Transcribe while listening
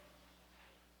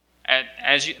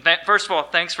First of all,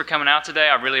 thanks for coming out today.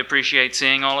 I really appreciate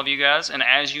seeing all of you guys. And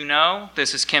as you know,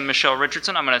 this is Michelle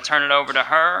Richardson. I'm going to turn it over to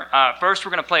her. First,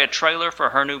 we're going to play a trailer for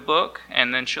her new book,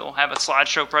 and then she'll have a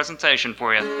slideshow presentation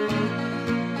for you.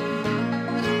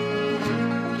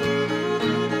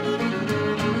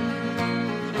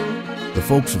 The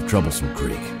folks of Troublesome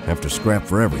Creek have to scrap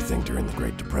for everything during the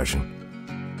Great Depression.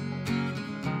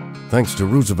 Thanks to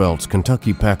Roosevelt's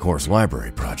Kentucky Packhorse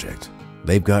Library Project,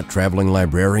 they've got traveling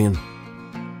librarian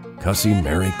Cussie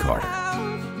Mary Carter.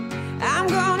 I'm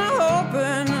gonna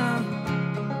open up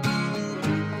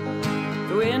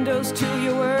the windows to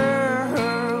your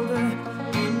world.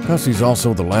 Cussie's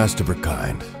also the last of her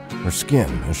kind, her skin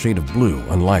a shade of blue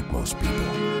unlike most people.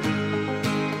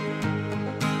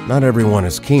 Not everyone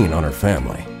is keen on her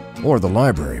family or the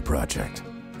library project,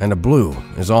 and a blue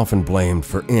is often blamed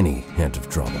for any hint of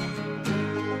trouble.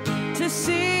 To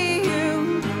see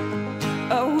you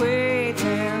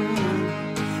awaiting,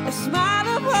 a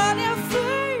smile upon your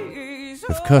face.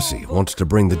 If Cussie wants to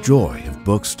bring the joy of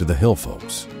books to the hill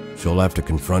folks, she'll have to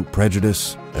confront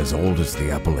prejudice as old as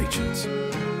the Appalachians.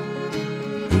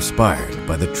 Inspired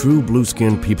by the true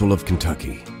blue-skinned people of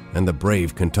Kentucky and the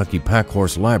brave Kentucky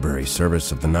Packhorse Library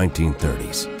Service of the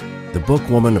 1930s, the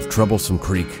Bookwoman of Troublesome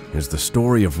Creek is the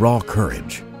story of raw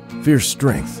courage, fierce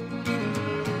strength,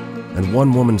 and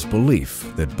one woman's belief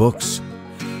that books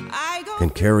can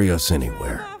carry us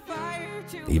anywhere,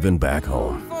 even back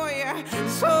home.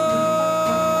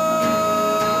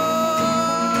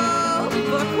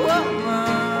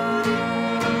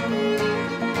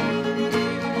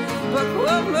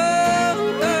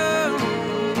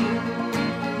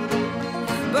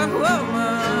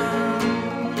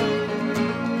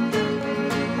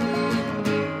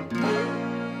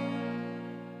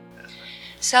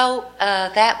 So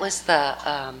that was the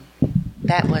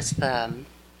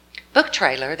book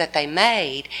trailer that they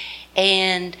made,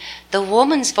 and the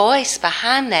woman's voice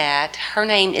behind that, her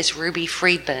name is Ruby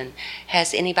Friedman.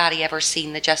 Has anybody ever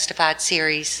seen the Justified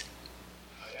series?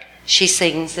 She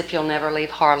sings "If You'll Never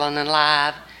Leave Harlan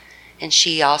Alive," and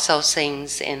she also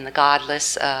sings in the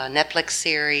Godless Netflix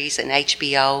series and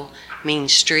HBO Mean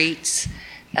Streets.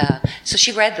 So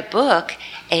she read the book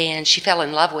and she fell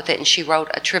in love with it, and she wrote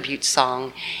a tribute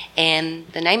song, and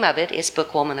the name of it is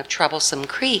Bookwoman of Troublesome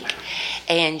Creek,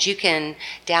 and you can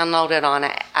download it on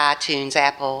iTunes,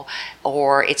 Apple,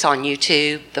 or it's on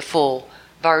YouTube, the full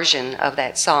version of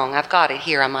that song. I've got it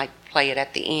here. I might play it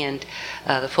at the end,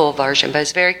 the full version, but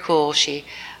it's very cool. She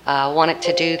wanted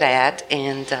to do that,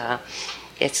 and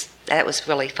that was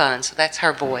really fun. So that's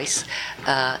her voice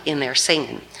in there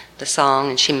singing the song,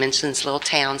 and she mentions little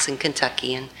towns in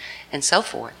Kentucky and so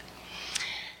forth.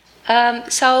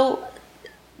 So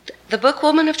the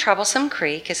Bookwoman of Troublesome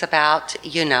Creek is about,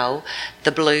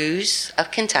 the blues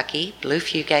of Kentucky, blue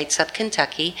fugates of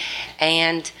Kentucky,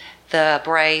 and the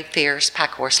brave, fierce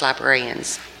Packhorse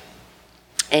librarians.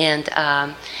 And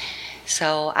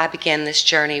so I began this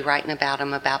journey writing about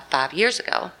them about 5 years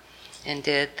ago, and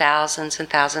did thousands and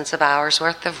thousands of hours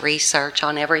worth of research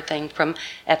on everything from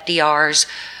FDR's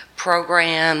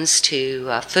programs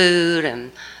to food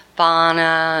and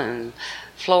fauna and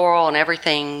floral and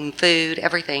everything, food,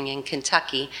 everything in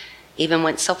Kentucky. Even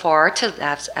went so far to,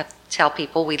 I tell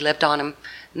people, we lived on a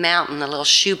mountain, a little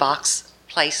shoebox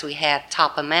place we had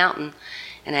top of a mountain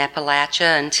in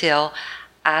Appalachia, until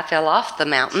I fell off the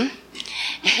mountain.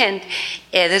 And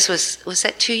this was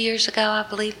that 2 years ago, I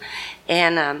believe?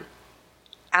 And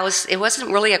it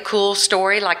wasn't really a cool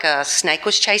story, like a snake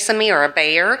was chasing me or a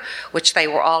bear, which they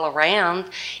were all around.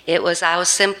 I was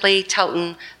simply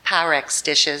toting Pyrex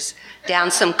dishes down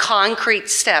some concrete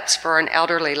steps for an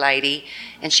elderly lady,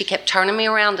 and she kept turning me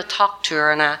around to talk to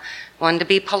her, and I wanted to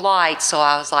be polite, so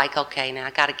I was like, okay, now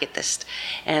I got to get this.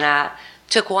 And I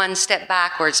took one step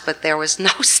backwards, but there was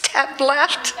no step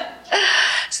left.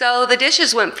 So the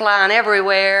dishes went flying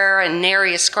everywhere, and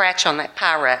nary a scratch on that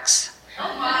Pyrex,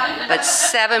 but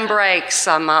 7 breaks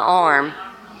on my arm.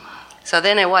 So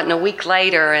then it wasn't a week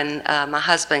later, and my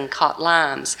husband caught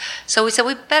limes. So we said,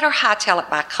 we better hightail it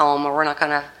back home, or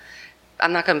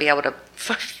I'm not going to be able to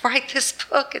write this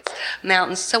book. It's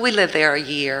mountains. So we lived there a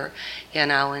year,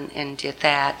 and did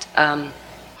that.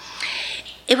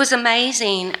 It was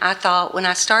amazing, I thought, when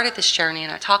I started this journey,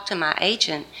 and I talked to my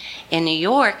agent in New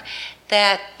York,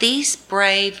 that these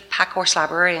brave Packhorse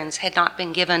librarians had not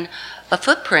been given a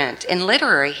footprint in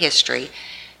literary history.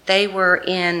 They were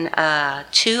in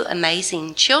 2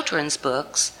 amazing children's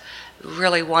books,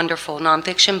 really wonderful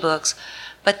nonfiction books,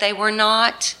 but they were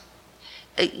not,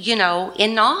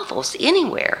 in novels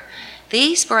anywhere.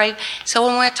 These brave. So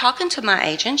when we're talking to my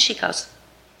agent, she goes,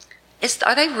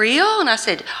 are they real? And I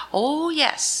said, oh,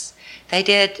 yes. They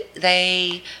did.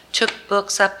 They took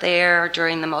books up there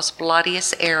during the most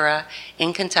bloodiest era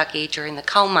in Kentucky during the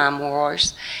coal mine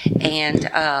wars, and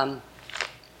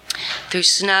through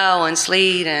snow and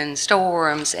sleet and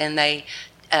storms, and they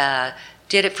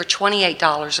did it for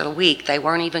 $28 a week. They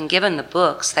weren't even given the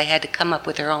books. They had to come up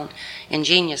with their own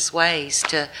ingenious ways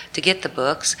to get the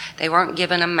books. They weren't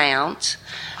given a mount.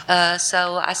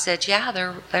 So I said, yeah,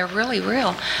 they're really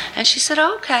real. And she said,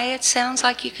 okay, it sounds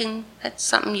like that's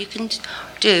something you can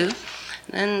do.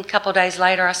 And then a couple of days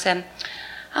later, I said,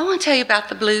 I want to tell you about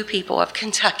the blue people of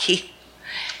Kentucky.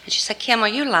 And she said, Kim, are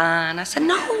you lying? I said,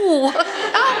 no, no.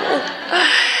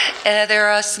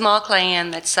 They're a small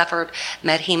clan that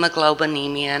met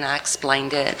hemoglobinemia, and I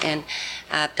explained it. And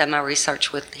I've done my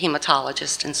research with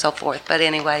hematologists and so forth. But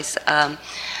anyways, I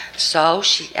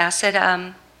said,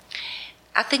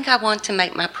 I think I want to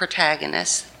make my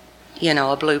protagonist,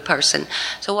 a blue person.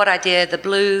 So what I did, the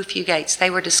blue fugates, they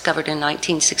were discovered in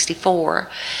 1964.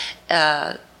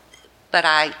 But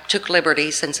I took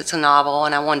liberties since it's a novel,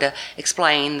 and I wanted to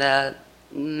explain the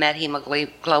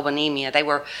methemoglobinemia.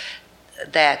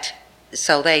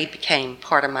 So they became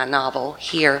part of my novel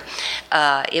here.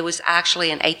 It was actually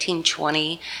in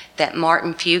 1820 that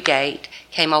Martin Fugate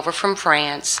came over from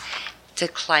France to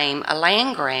claim a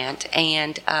land grant,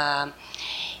 and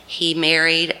he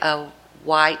married a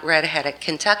white redheaded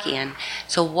Kentuckian.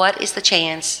 So what is the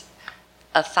chance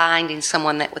of finding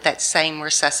someone with that same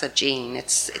recessive gene?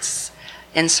 It's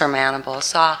insurmountable.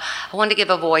 So I wanted to give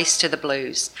a voice to the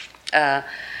blues.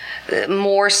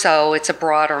 More so, it's a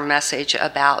broader message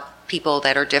about people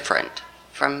that are different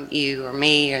from you or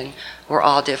me, and we're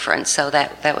all different. So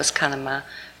that was kind of my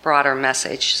broader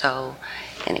message. So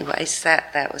anyways,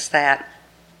 that was that.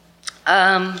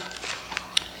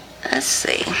 Let's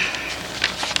see.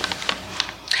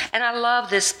 And I love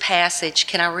this passage.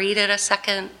 Can I read it a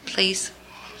second, please?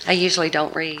 I usually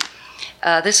don't read.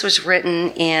 This was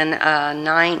written in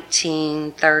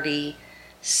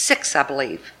 1936, I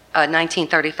believe,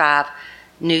 1935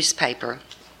 newspaper.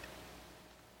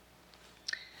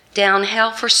 Down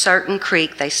Helfer-Certain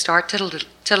Creek, they start to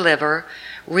deliver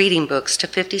reading books to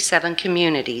 57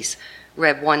 communities,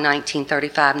 read one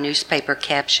 1935 newspaper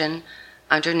caption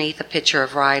underneath a picture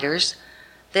of riders.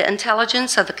 The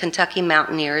intelligence of the Kentucky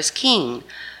mountaineer is keen,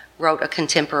 wrote a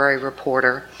contemporary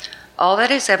reporter. All that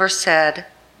has ever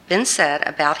been said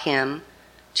about him,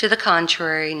 to the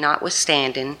contrary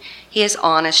notwithstanding, he is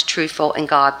honest, truthful, and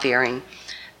God-fearing,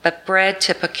 but bred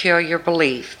to peculiar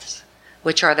beliefs,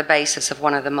 which are the basis of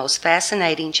one of the most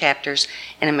fascinating chapters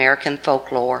in American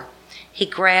folklore. He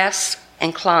grasped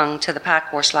and clung to the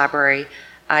Packhorse Library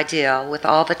ideal with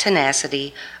all the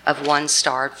tenacity of one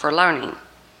starved for learning.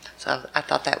 So I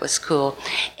thought that was cool.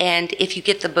 And if you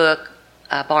get the book,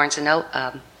 Books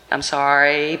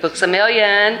A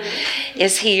Million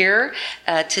is here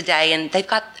today, and they've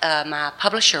got my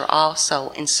publisher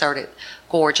also inserted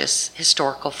gorgeous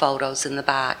historical photos in the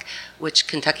back, which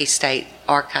Kentucky State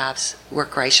Archives were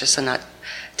gracious enough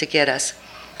to get us.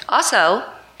 Also,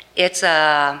 it's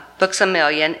a Books A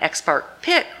Million expert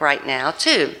pick right now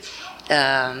too.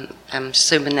 I'm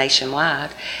assuming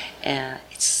nationwide.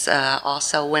 It's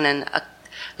also winning a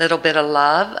little bit of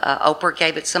love. Oprah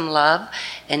gave it some love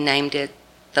and named it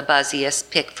the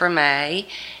buzziest pick for May,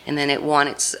 and then it won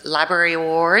its library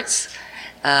awards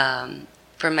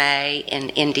for May,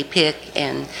 and Indie Pick,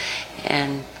 and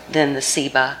then the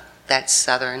SEBA, that's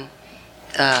Southern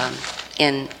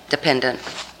Independent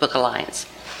Book Alliance.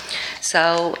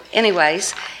 So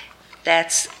anyways,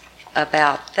 that's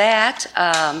about that.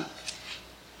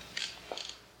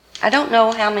 I don't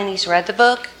know how many's read the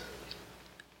book.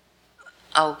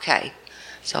 Okay.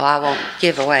 So I won't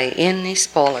give away any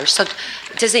spoilers. So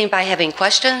does anybody have any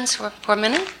questions for a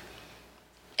minute?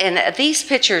 And these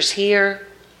pictures here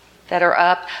that are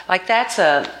up, like that's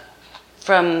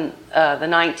from the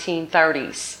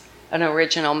 1930s, an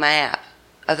original map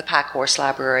of the Packhorse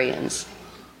Librarians.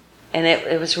 And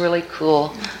it was really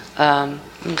cool. Let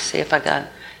me see if I got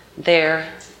there.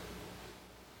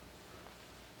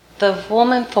 The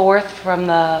woman fourth from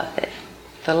the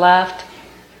left,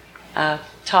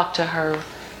 talked to her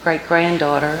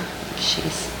great-granddaughter.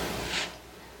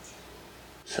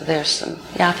 So there's some,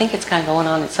 I think it's kind of going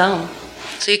on its own.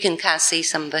 So you can kind of see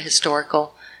some of the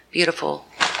historical, beautiful,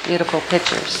 beautiful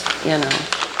pictures,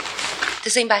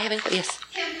 Does anybody have any? Yes.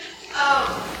 Kim,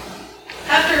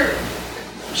 after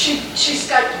she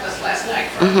Skyped with us last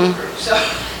night for our group,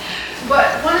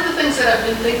 but one of the things that I've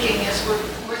been thinking is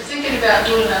we're thinking about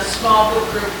doing a small book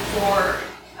group for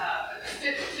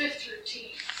fifth through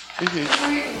teen.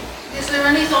 Is there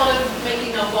any thought of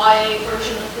making a YA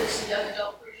version of this, a young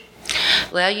adult version?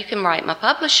 Well, you can write my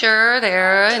publisher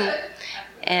there,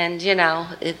 and you know,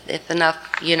 if enough,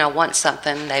 you know, want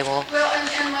something, they will. Well,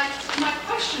 and my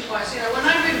question was, you know, when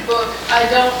I read a book, I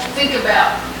don't think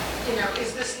about, you know,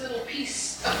 is this little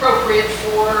piece appropriate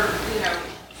for, you know,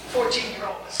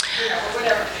 14-year-olds, you know, or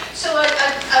whatever. So I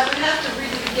would have to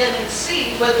read it again and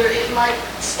see whether it might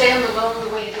stand alone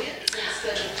the way it is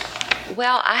instead of.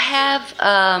 Well, I have.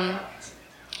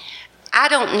 I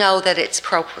don't know that it's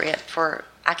appropriate for.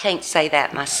 I can't say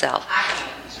that myself.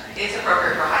 It's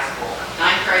appropriate for high school,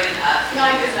 9th grade and up.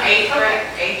 9th and up.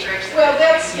 8th grade. Well,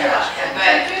 that's, yeah. But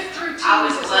And 5th through 10th I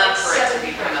would is love like for it to 7th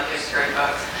become a 5th grade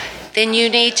book. Then you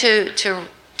need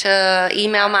to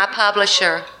email my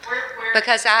publisher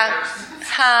because I,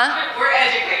 We're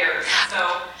educators,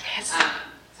 so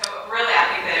really I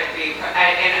think that it would be,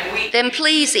 and we. Then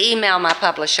please email my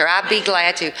publisher. I'd be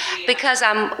glad to, because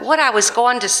what I was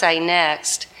going to say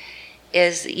next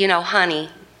is, you know, Honey,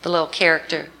 the little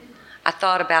character. I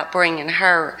thought about bringing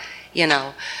her, you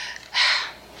know.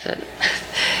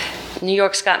 New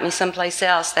York's got me someplace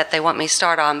else that they want me to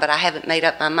start on, but I haven't made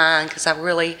up my mind because I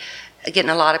really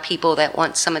getting a lot of people that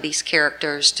want some of these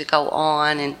characters to go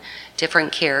on and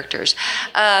different characters.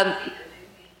 Well,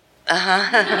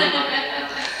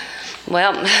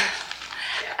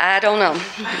 I don't know.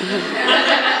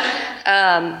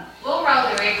 We'll roll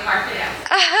the red carpet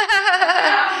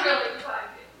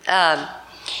out.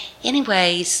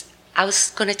 Anyways, I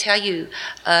was going to tell you,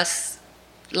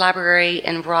 library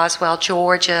in Roswell,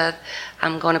 Georgia,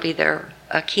 I'm going to be their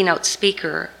keynote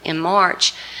speaker in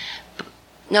March.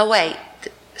 No, wait.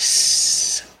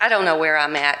 I don't know where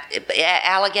I'm at,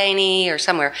 Allegheny or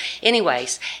somewhere.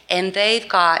 Anyways, and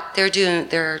they're doing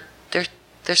their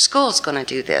school's going to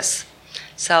do this.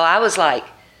 So I was like,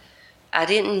 I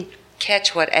didn't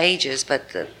catch what ages,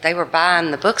 but they were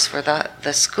buying the books for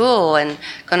the school and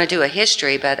going to do a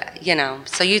history. But you know,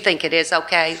 so you think it is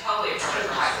okay? Totally appropriate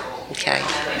for high school. Okay. High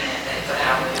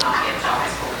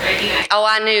school. Oh,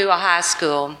 I knew a high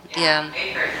school. Yeah.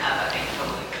 8th grade and up, I think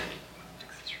totally good.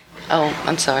 Oh,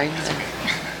 I'm sorry.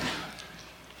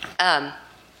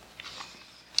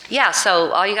 Yeah,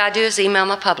 so all you got to do is email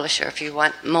my publisher if you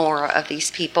want more of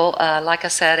these people. Like I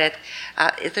said,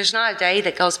 if there's not a day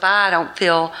that goes by I don't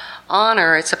feel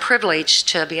honor. It's a privilege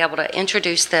to be able to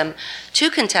introduce them to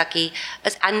Kentucky.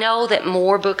 I know that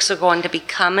more books are going to be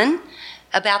coming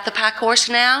about the pack horse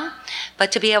now,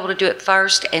 but to be able to do it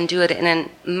first and do it in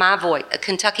my voice, a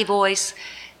Kentucky voice,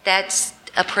 that's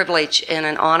a privilege and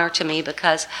an honor to me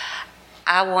because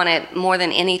I wanted more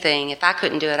than anything. If I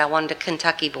couldn't do it, I wanted a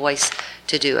Kentucky voice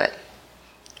to do it.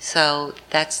 So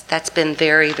that's been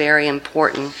very, very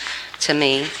important to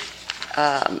me.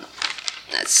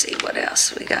 Let's see what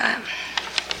else we got.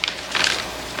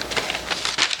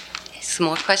 Some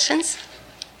more questions?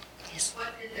 Yes. What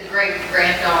did the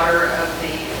great-granddaughter of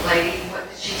the lady, what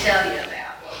did she tell you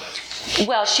about?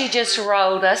 Well, she just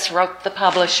wrote the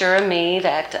publisher and me,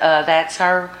 that's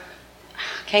her.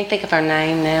 I can't think of her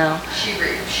name now. She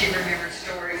remembers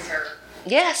stories, her.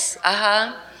 Yes,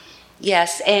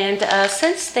 yes, and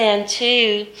since then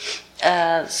too,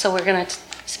 so we're going to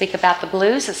speak about the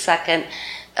blues a second.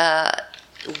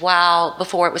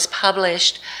 Before it was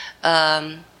published,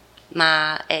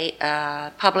 my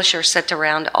publisher sent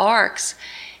around ARCs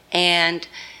and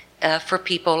for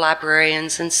people,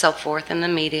 librarians and so forth in the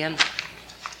media.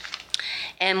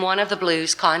 And one of the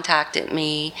blues contacted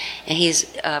me, and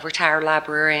he's a retired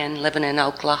librarian living in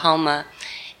Oklahoma,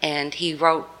 and he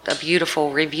wrote a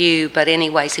beautiful review, but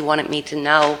anyways, he wanted me to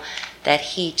know that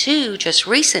he too just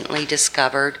recently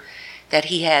discovered that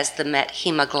he has the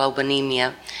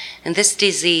methemoglobinemia. And this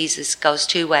disease goes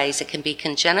two ways. It can be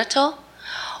congenital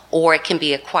or it can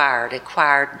be acquired.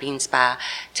 Acquired means by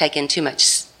taking too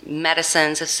much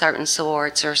medicines of certain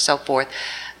sorts or so forth.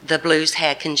 The blues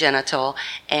had congenital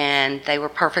and they were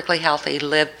perfectly healthy,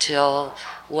 lived till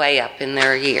way up in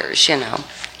their years, you know.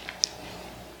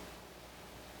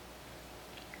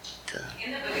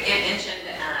 In the book, it mentioned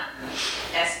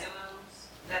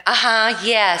Eskimos.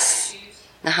 Yes.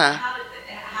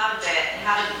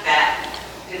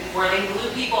 Were they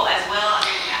blue people as well?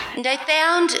 They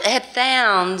had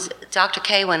found, Dr.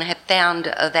 Kaywin had found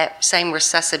that same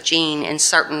recessive gene in a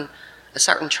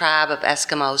certain tribe of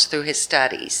Eskimos through his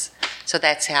studies. So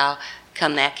that's how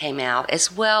come that came out,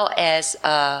 as well as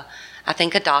I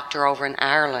think a doctor over in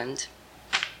Ireland.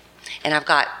 And I've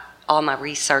got all my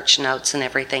research notes and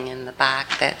everything in the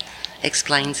back that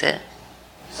explains it.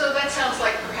 So that sounds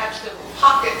like perhaps there were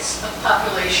pockets of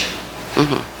population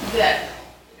that,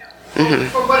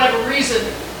 for whatever reason,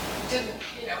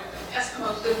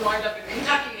 Eskimos didn't wind up in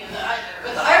Kentucky,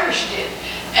 but the Irish did.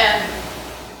 And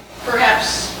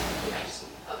perhaps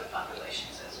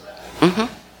Mm-hmm.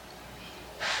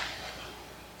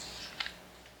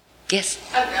 Yes.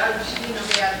 I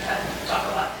talk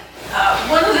a lot.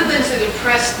 One of the things that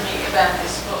impressed me about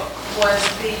this book was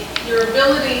your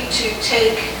ability to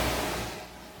take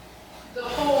the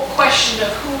whole question of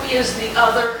who is the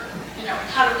other,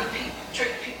 how do we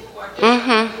treat people who are different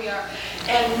than we are,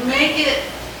 and make it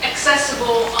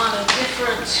accessible on a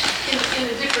different, in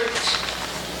a different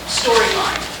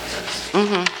storyline, so to speak. There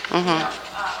was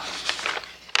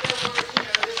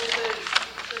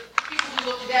the people who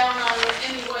look down on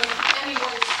anyone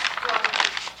from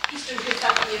Eastern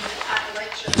Kentucky and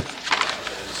Appalachia.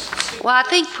 Well, I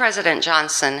think President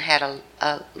Johnson had a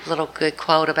little good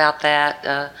quote about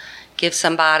that. Give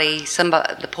somebody,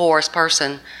 the poorest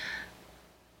person,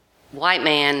 white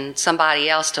man, somebody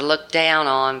else to look down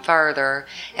on further.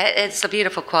 It's a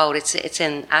beautiful quote. It's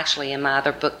actually in my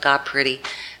other book, God Pretty,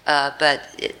 but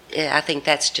I think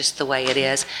that's just the way it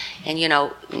is. And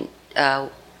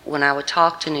when I would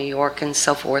talk to New York and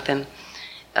so forth, and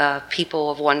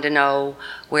people have wanted to know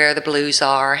where the blues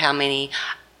are, how many.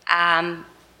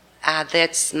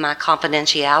 That's my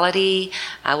confidentiality.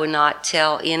 I would not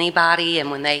tell anybody. And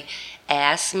when they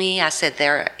asked me, I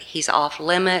said, he's off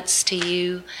limits to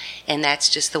you, and that's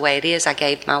just the way it is. I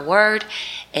gave my word,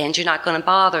 and you're not going to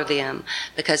bother them,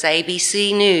 because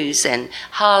ABC News and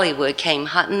Hollywood came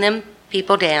hunting them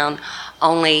people down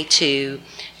only to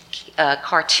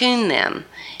cartoon them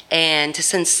and to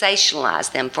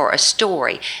sensationalize them for a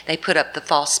story. They put up the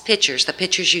false pictures. The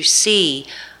pictures you see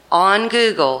on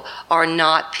Google are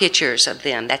not pictures of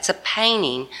them. That's a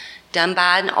painting done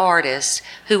by an artist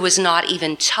who was not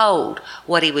even told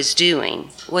what he was doing,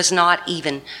 was not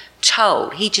even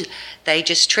told. They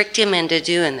just tricked him into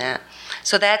doing that.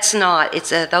 So that's not,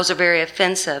 those are very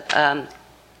offensive.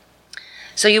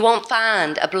 So you won't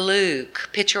find a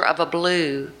picture of a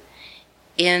blue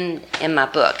in my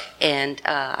book, and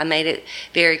I made it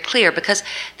very clear, because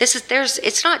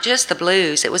it's not just the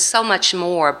blues. It was so much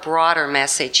more, a broader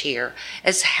message here.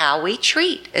 It's how we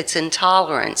treat. It's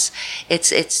intolerance.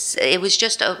 It was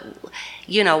just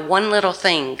one little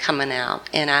thing coming out,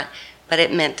 but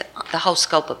it meant the whole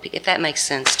scope of, if that makes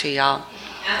sense to y'all.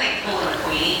 I think pulling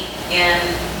Queenie in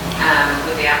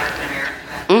with the African American,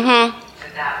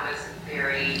 that was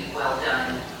very well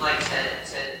done. Like to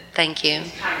thank you.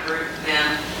 Kind of group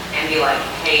them and be like,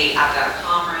 hey, I've got a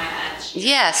comrade.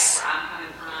 Yes. Where I'm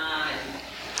coming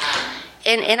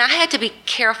from. And I had to be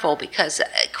careful, because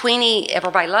Queenie,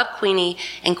 everybody loved Queenie,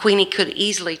 and Queenie could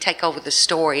easily take over the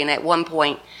story. And at one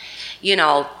point,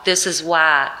 this is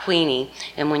why Queenie,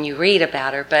 and when you read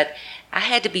about her, but I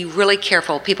had to be really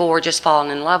careful. People were just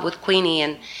falling in love with Queenie,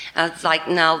 and I was like,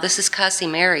 no, this is Cussy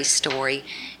Mary's story,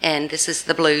 and this is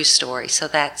the blues story. So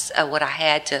that's what I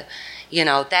had to,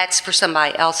 that's for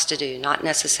somebody else to do, not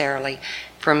necessarily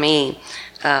for me.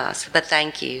 But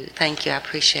thank you, I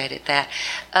appreciated that.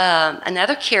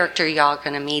 Another character y'all are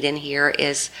going to meet in here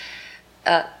is,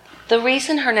 the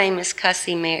reason her name is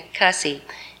Cussy,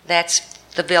 that's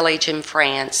the village in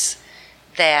France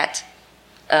that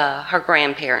her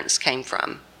grandparents came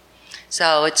from.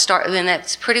 So and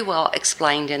that's pretty well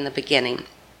explained in the beginning.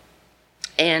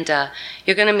 And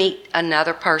you're going to meet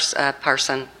another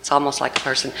person. It's almost like a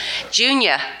person.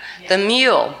 Junior, the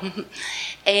mule.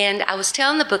 And I was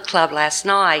telling the book club last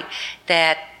night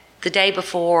that the day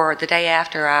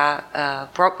after I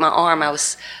broke my arm, I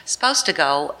was supposed to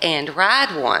go and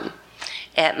ride one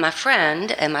at my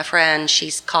friend. And my friend,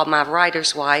 she's called my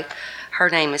writer's wife. Her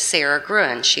name is Sarah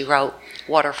Gruen. She wrote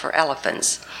Water for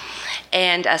Elephants.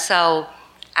 And so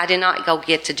I did not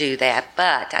get to do that,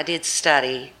 but I did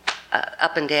study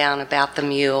up and down about the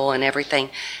mule and everything.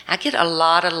 I get a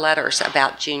lot of letters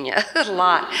about Junior, a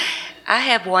lot. I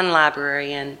have one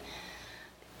librarian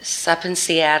up in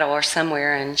Seattle or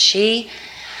somewhere, and she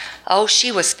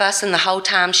was fussing the whole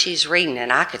time she's reading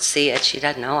it. I could see it. She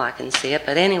doesn't know I can see it.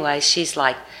 But anyway, she's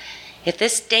like, if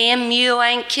this damn mule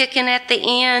ain't kicking at the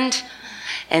end.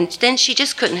 And then she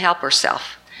just couldn't help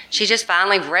herself. She just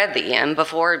finally read the end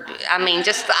before, I'm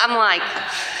like,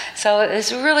 so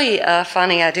it's really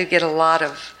funny. I do get a lot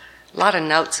of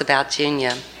notes about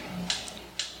Junior.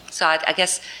 So I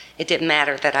guess it didn't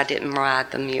matter that I didn't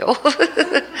ride the mule.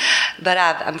 But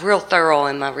I'm real thorough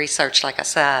in my research, like I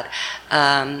said.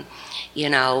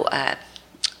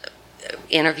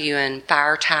 Interviewing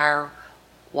fire tire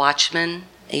watchmen,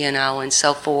 and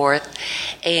so forth.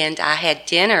 And I had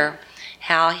dinner.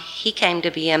 How he came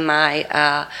to be in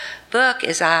my book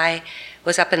is I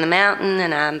was up in the mountain,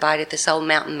 and I invited this old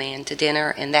mountain man to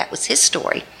dinner, and that was his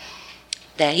story.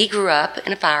 That he grew up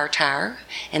in a fire tire,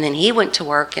 and then he went to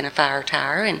work in a fire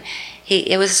tire, and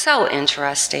it was so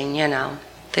interesting,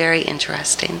 very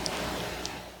interesting.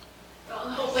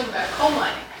 about coal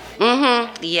mining.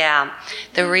 Yeah,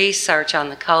 the research on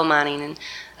the coal mining, and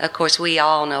of course we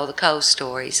all know the coal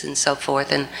stories and so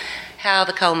forth, and how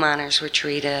the coal miners were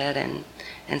treated and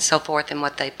so forth, and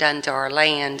what they've done to our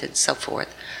land and so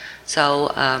forth.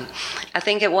 So I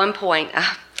think at one point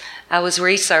I was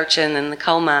researching in the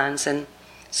coal mines, and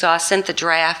so I sent the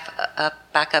draft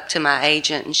back up to my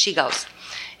agent, and she goes,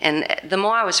 and the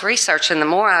more I was researching, the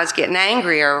more I was getting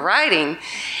angrier writing,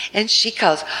 and she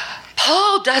goes,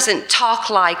 Paul doesn't talk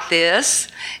like this.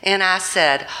 And I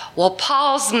said, well,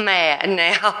 Paul's mad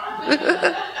now.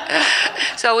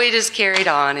 So we just carried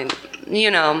on, and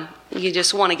you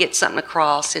just want to get something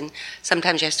across, and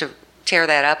sometimes you have to tear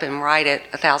that up and write it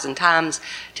 1,000 times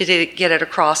to get it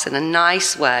across in a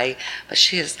nice way. But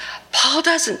she says, Paul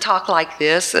doesn't talk like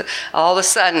this. All of a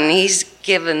sudden, he's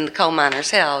giving the coal miners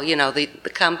hell, the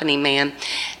company man.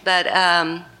 But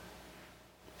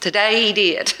today he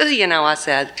did, I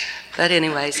said. But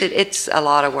anyways, it's a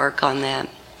lot of work on that.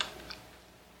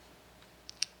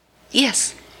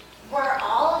 Yes? Were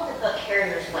all of the book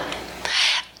carriers women?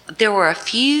 There were a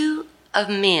few of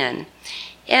men.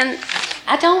 And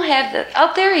I don't have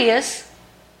oh, there he is.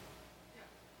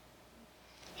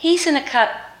 He's in a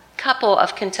couple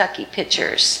of Kentucky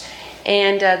pictures.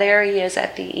 And there he is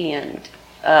at the end.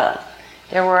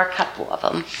 There were a couple of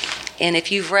them. And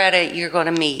if you've read it, you're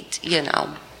going to meet,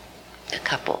 a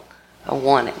couple or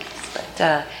one.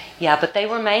 But but they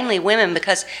were mainly women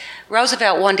because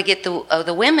Roosevelt wanted to get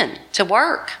the women to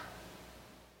work.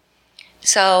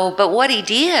 So, but what he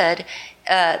did,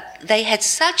 they had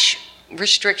such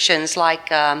restrictions,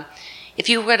 like if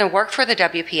you were going to work for the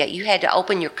WPA, you had to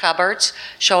open your cupboards,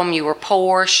 show them you were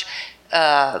poor,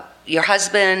 your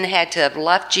husband had to have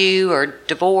left you or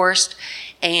divorced,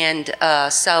 and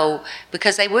so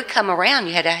because they would come around,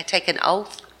 you had to take an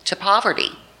oath to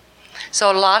poverty.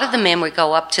 So a lot of the men would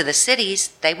go up to the cities,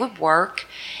 they would work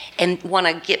and want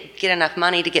to get enough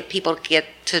money to get people to get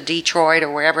to Detroit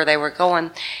or wherever they were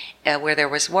going, where there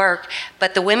was work,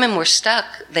 but the women were stuck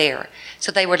there.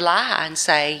 So they would lie and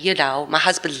say, my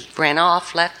husband ran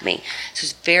off, left me. So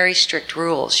it's very strict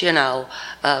rules,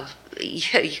 of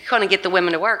you're going to get the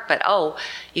women to work, but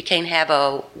you can't have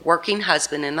a working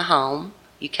husband in the home.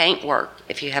 You can't work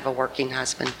if you have a working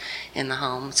husband in the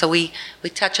home. So we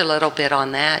touch a little bit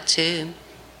on that too.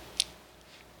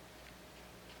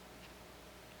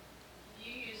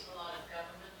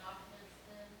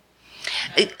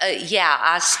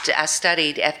 I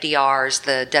studied FDR's,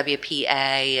 the WPA,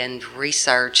 and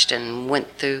researched and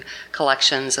went through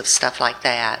collections of stuff like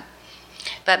that.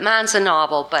 But mine's a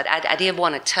novel, but I did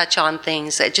want to touch on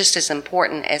things that just as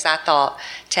important as I thought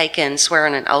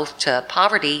swearing an oath to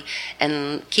poverty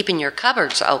and keeping your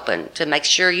cupboards open to make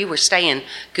sure you were staying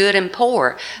good and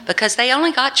poor, because they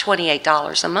only got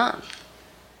 $28 a month.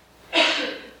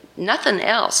 Nothing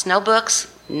else, no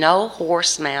books, no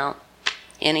horse mount,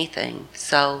 anything.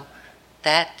 So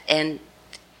that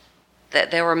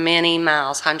there were many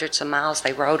miles, hundreds of miles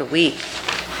they rode a week.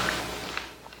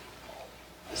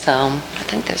 So I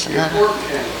think there's another.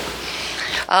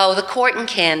 The courting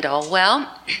candle. Well,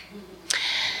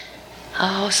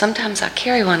 sometimes I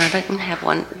carry one. I didn't have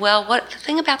one. Well, the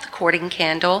thing about the courting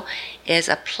candle is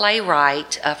a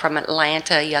playwright from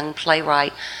Atlanta, a young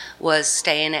playwright, was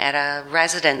staying at a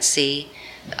residency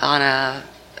on a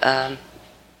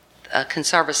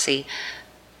conservancy,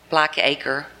 Black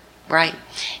Acre, right?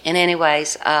 And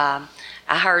anyways, I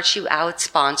heard I would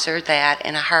sponsor that,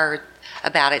 and I heard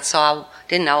about it, so I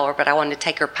didn't know her, but I wanted to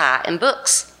take her pie and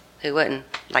books. Who wouldn't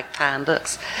like pie and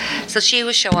books? So she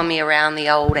was showing me around the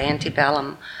old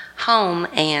antebellum home,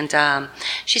 and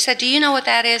she said, do you know what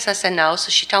that is? I said, no. So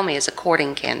she told me it's a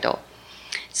courting candle.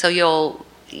 So you'll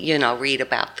read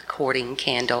about the courting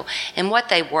candle. And what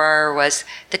they were was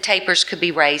the tapers could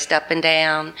be raised up and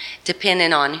down,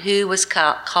 depending on who was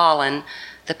calling.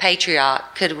 The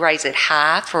patriarch could raise it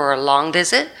high for a long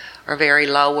visit or very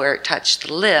low where it touched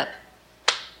the lip.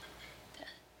 I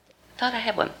thought I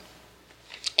had one.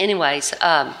 Anyways,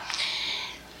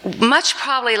 much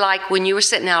probably like when you were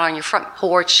sitting out on your front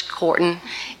porch courting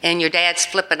and your dad's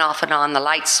flipping off and on the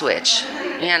light switch,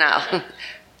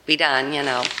 be done,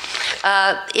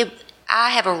 I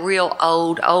have a real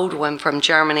old one from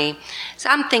Germany. So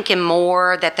I'm thinking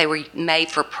more that they were made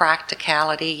for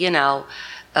practicality,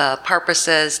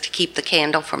 purposes to keep the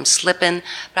candle from slipping.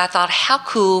 But I thought, how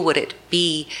cool would it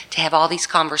be to have all these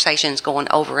conversations going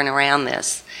over and around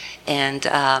this? And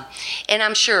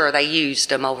I'm sure they used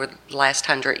them over the last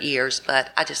 100 years, but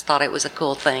I just thought it was a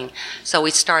cool thing. So we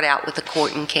start out with the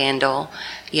courting candle,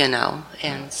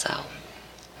 and so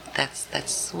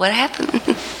that's what happened.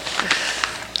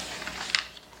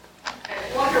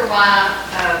 I wonder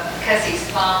why Cussy's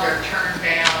father turned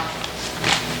down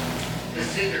the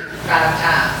suitor 5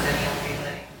 times, and he'll be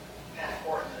living in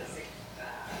court for the 6th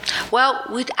time. Well,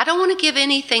 I don't want to give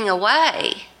anything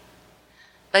away,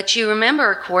 but you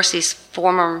remember, of course, his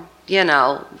former,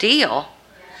 deal.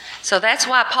 So that's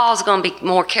why Paul's going to be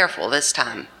more careful this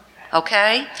time,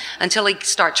 okay? Until he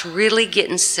starts really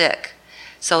getting sick.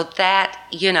 So that,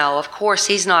 of course,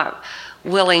 he's not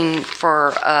willing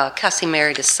for Cussy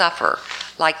Mary to suffer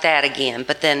like that again.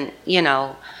 But then,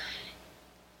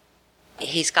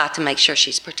 he's got to make sure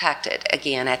she's protected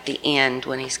again at the end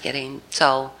when he's getting,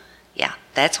 so, yeah,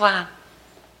 that's why.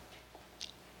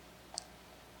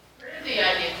 Where did the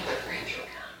idea for the preacher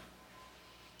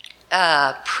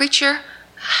come? Preacher?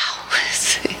 Let's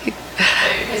see.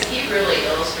 Because he really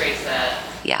illustrates that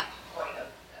Yeah. point of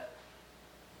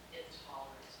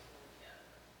intolerance.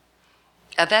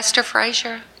 Of Esther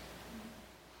Fraser?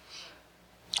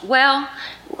 Well,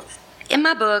 in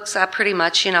my books, I pretty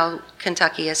much,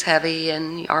 Kentucky is heavy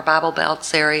and our Bible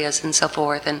Belts areas and so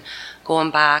forth, and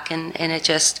going back, and it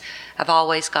just, I've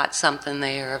always got something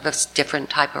there of a different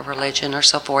type of religion or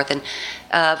so forth. And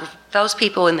those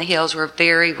people in the hills were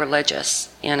very religious,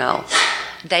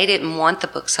 They didn't want the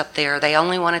books up there. They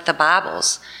only wanted the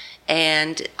Bibles.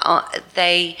 And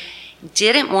they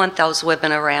didn't want those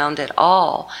women around at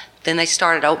all. Then they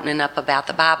started opening up about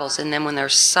the Bibles. And then when their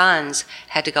sons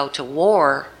had to go to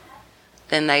war,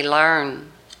 then they learned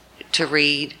to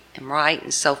read and write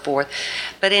and so forth.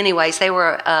 But anyways,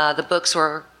 the books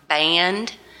were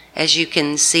banned, as you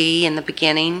can see in the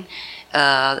beginning.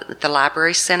 At the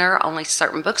library center, only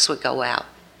certain books would go out,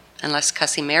 unless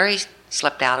Cussy Mary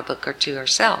slipped out a book or two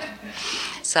herself.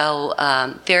 So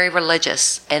very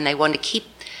religious, and they wanted to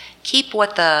keep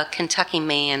what the Kentucky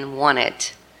man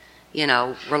wanted,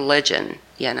 religion,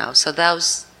 So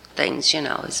those things,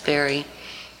 is very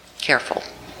careful.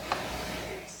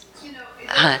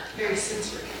 Very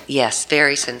censored. Yes,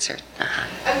 very censored.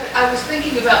 I was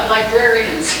thinking about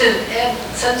librarians and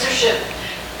censorship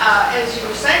as you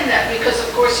were saying that, because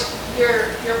of course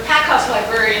your pack house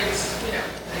librarians,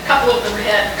 a couple of them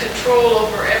had control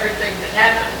over everything that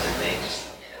happened, and they just,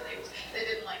 they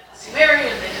didn't like Cussy Mary,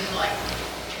 and they didn't like,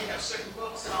 certain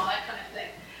books and all that kind of thing.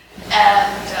 And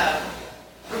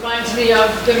reminds me of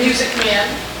the Music Man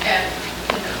and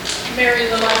Mary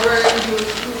the librarian who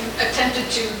attempted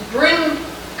to bring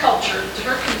culture to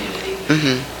her community,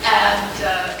 and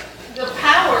the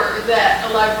power that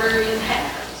a librarian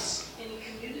has in a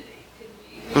community can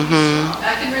be.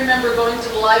 I can remember going to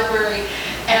the library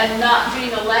and not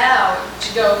being allowed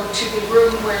to go to the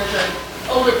room where the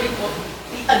older people,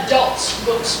 the adults'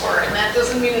 books were, and that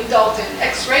doesn't mean adult in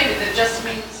X-rated, it just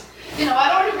means, I'd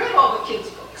already read all the kids'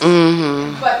 books,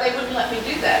 but they wouldn't let me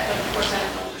do that. But of course I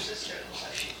have an older sister, so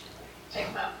she'd take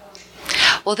them out for me.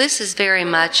 Well, this is very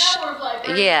much,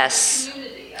 yes,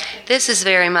 Community, this is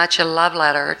very much a love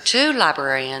letter to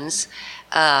librarians.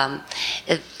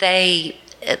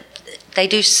 They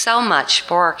do so much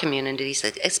for our communities,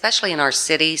 especially in our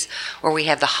cities where we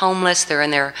have the homeless. They're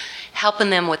in there helping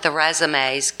them with the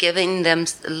resumes, giving them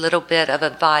a little bit of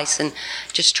advice and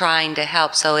just trying to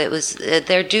help. So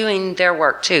they're doing their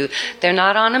work too. They're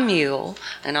not on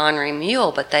an honorary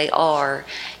mule, but they are,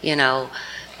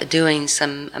 doing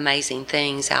some amazing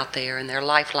things out there, and they're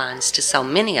lifelines to so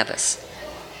many of us.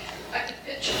 I could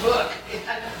pitch a book.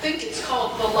 I think it's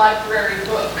called The Library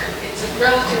Book. It's a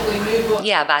relatively new book.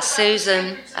 Yeah, by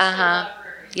Susan.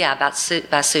 Yeah,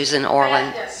 by Susan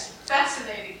Orland. Yes,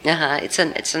 fascinating. It's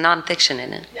a nonfiction,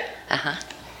 isn't it? Yeah.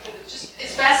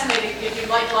 It's fascinating if you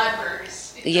like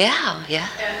libraries. Yeah.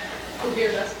 And who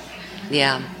here doesn't?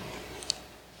 Yeah.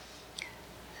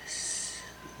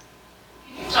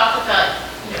 Can you talk about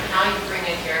how you bring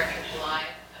a character to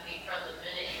life? I mean, from the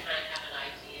minute you kind of have an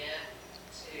idea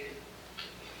to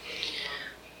getting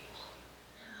one.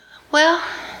 Well,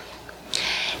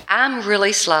 I'm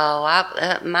really slow.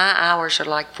 My hours are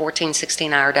like 14,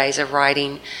 16-hour days of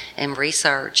writing and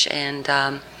research. And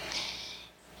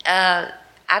I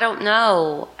don't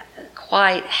know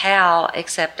quite how,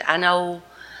 except I know,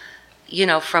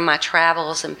 from my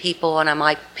travels and people, and I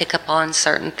might pick up on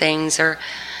certain things, or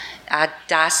I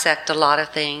dissect a lot of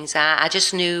things. I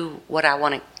just knew what I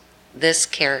wanted this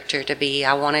character to be.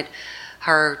 I wanted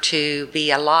her to be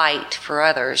a light for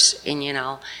others, and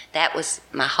that was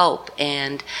my hope.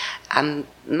 And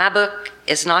my book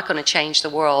is not going to change the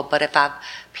world, but if I've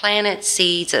planted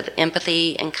seeds of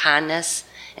empathy and kindness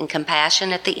and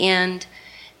compassion at the end,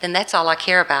 then that's all I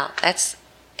care about. That's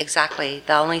exactly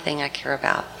the only thing I care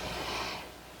about.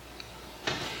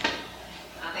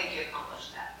 I think you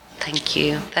accomplished that. Thank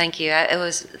you.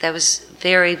 That was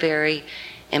very, very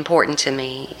important to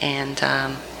me, and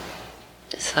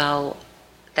So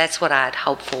that's what I'd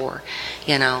hope for,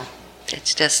 you know.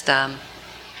 It's just, and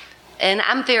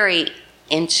I'm very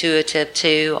intuitive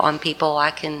too on people.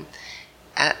 I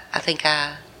think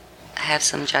I have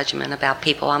some judgment about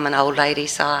people. I'm an old lady,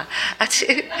 so I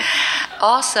do.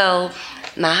 Also,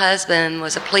 my husband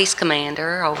was a police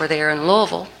commander over there in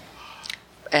Louisville,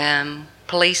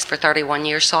 police for 31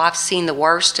 years, so I've seen the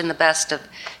worst and the best of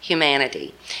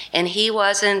humanity. And he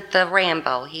wasn't the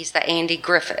Rambo, he's the Andy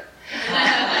Griffith.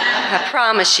 I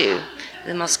promise you,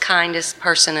 the most kindest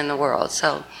person in the world.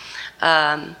 So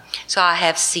I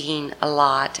have seen a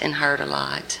lot and heard a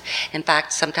lot. In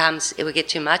fact, sometimes it would get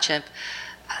too much. If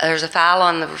there's a file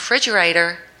on the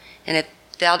refrigerator and it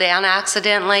fell down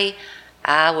accidentally,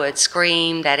 I would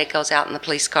scream that it goes out in the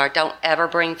police car. Don't ever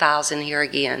bring files in here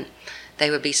again. They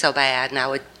would be so bad, and I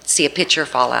would see a picture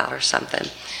fall out or something.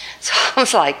 So I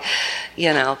was like,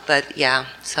 you know, but yeah,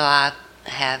 so I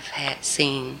have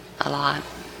seen a lot.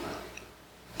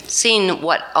 Seen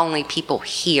what only people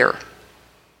hear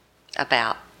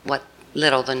about, what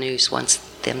little the news wants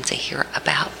them to hear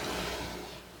about.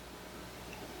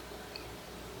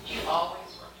 Do you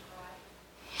always want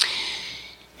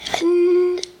to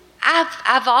write?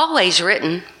 I've always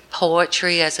written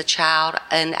poetry as a child,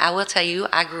 and I will tell you,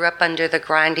 I grew up under the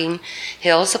grinding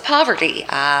hills of poverty.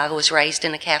 I was raised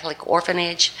in a Catholic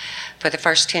orphanage for the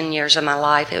first 10 years of my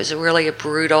life. It was really a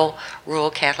brutal,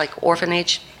 rural Catholic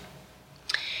orphanage.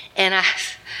 And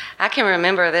I can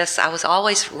remember this. I was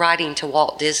always writing to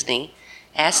Walt Disney,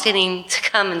 asking him to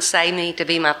come and save me, to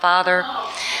be my father.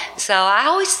 So I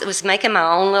always was making my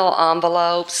own little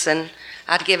envelopes, and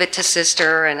I'd give it to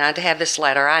Sister, and I'd have this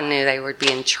letter. I knew they were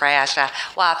being trashed.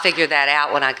 I figured that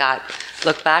out when I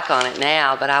look back on it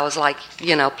now, but I was like,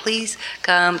 you know, please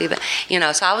come. You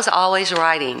know, so I was always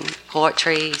writing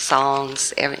poetry,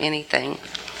 songs, anything.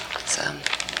 So,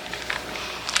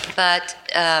 but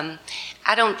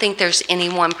I don't think there's any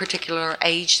one particular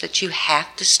age that you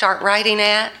have to start writing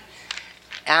at.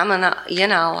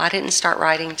 I didn't start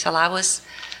writing till I was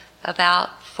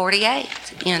about 48,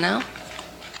 you know.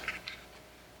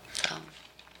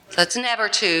 So it's never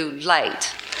too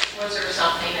late. Was there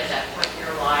something at that point in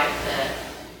your life that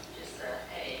just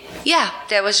hey? Yeah,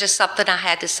 there was just something I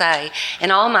had to say.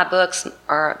 And all my books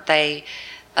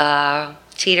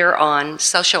teeter on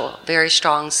very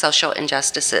strong social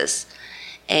injustices.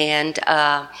 And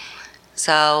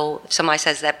so if somebody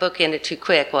says that book ended too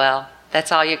quick, well, that's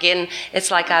all you're getting.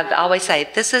 It's like I always say,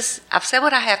 I've said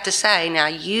what I have to say. Now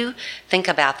you think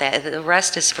about that. The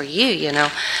rest is for you, you know.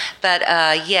 But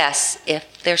yes, if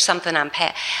there's something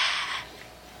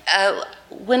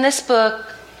when this book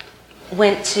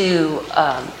went to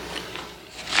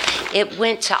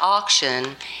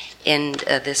auction in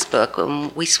this book,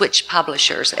 we switched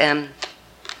publishers, and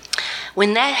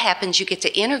when that happens, you get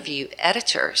to interview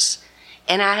editors.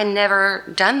 And I had never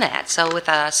done that. So with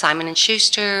Simon &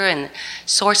 Schuster and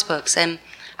Source Books, and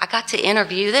I got to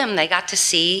interview them. They got to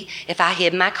see if I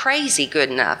hid my crazy good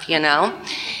enough, you know.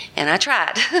 And I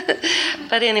tried.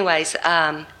 But anyways,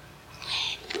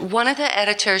 one of the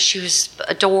editors, she was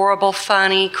adorable,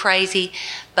 funny, crazy.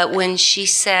 But when she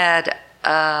said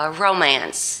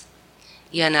romance,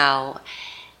 you know,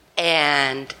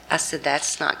 and I said,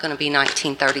 that's not going to be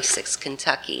 1936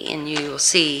 Kentucky, and you'll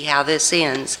see how this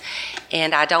ends.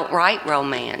 And I don't write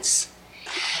romance.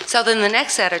 So then the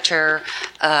next editor,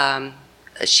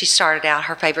 she started out,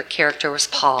 her favorite character was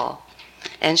Paul.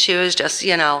 And she was just,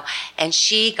 you know, and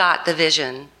she got the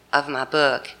vision of my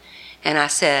book. And I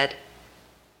said,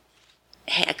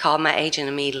 I called my agent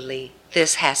immediately,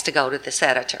 this has to go to this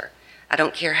editor. I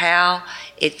don't care how.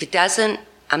 If it doesn't,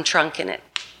 I'm trunking it.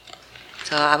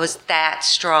 So I was that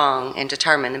strong and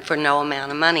determined, and for no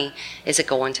amount of money is it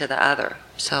going to the other.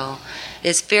 So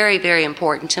it's very, very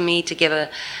important to me to give an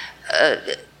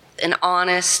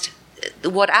honest,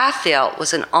 what I felt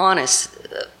was an honest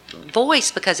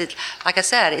voice, because it's, like I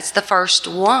said, it's the first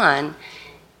one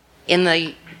in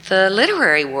the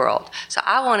literary world. So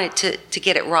I wanted to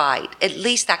get it right. At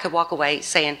least I could walk away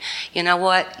saying, you know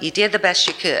what, you did the best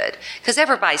you could, because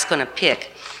everybody's going to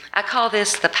pick. I call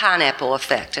this the pineapple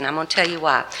effect, and I'm going to tell you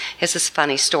why. Here's this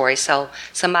funny story. So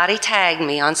somebody tagged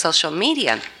me on social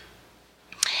media,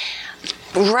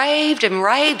 raved and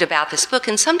raved about this book,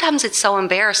 and sometimes it's so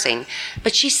embarrassing.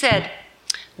 But she said,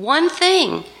 one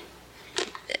thing,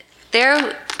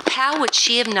 how would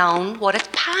she have known what a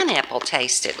pineapple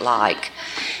tasted like?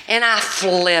 And I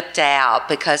flipped out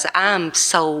because I'm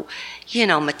so, you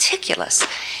know, meticulous.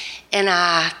 And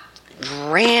I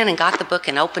ran and got the book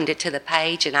and opened it to the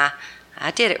page, and I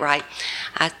did it right.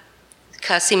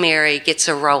 Cussy Mary gets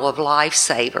a row of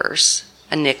Lifesavers,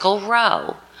 a nickel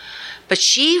row. But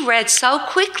she read so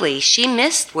quickly, she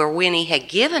missed where Winnie had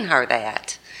given her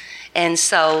that. And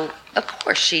so, of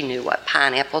course, she knew what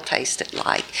pineapple tasted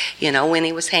like.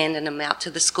 Winnie was handing them out to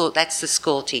the school. That's the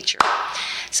school teacher.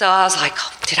 So I was like,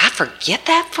 oh, did I forget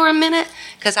that for a minute?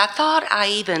 Because I thought I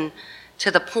even,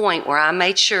 to the point where I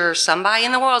made sure somebody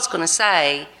in the world's going to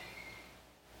say,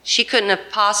 she couldn't have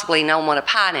possibly known what a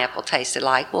pineapple tasted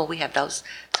like. Well, we have those.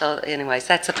 So anyways,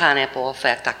 that's a pineapple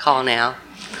effect I call now.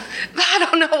 I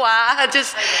don't know why.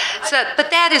 But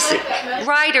that is,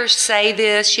 writers say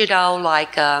this,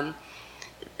 like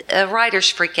writers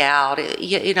freak out.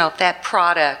 If that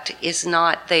product is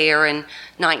not there in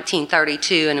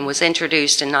 1932 and it was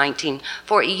introduced in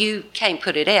 1940, you can't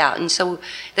put it out. And so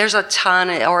there's a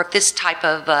ton, or if this type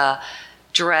of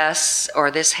dress or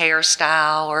this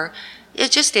hairstyle or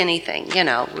it's just anything,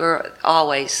 we're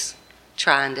always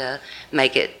trying to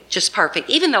make it just perfect,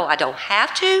 even though I don't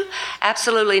have to,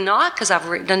 absolutely not, because I've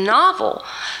written a novel,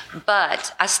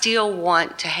 but I still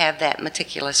want to have that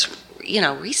meticulous,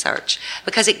 research,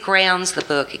 because it grounds the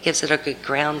book, it gives it a good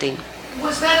grounding.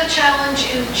 Was that a challenge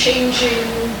in changing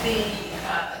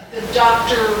the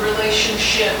doctor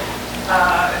relationship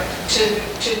to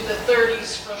the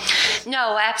 30s from?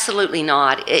 No, absolutely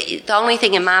not. The only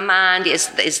thing in my mind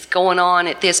is going on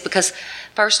at this, because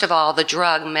first of all, the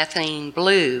drug methylene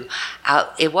blue,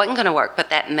 it wasn't going to work, but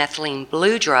that methylene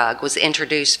blue drug was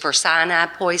introduced for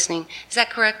cyanide poisoning. Is that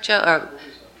correct, Joe? Or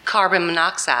carbon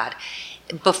monoxide.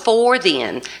 Before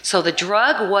then, so the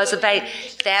drug was available.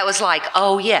 That was like,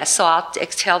 oh yes, so I'll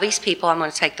tell these people I'm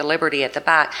going to take the liberty at the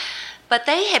back. But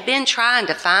they had been trying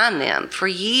to find them for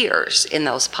years in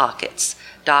those pockets,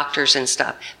 doctors and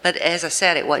stuff. But as I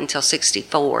said, it wasn't until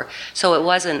 1964, so it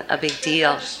wasn't a big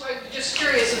deal. I'm just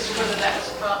curious as to whether that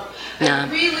was a problem. No. I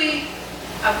really,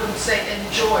 I wouldn't say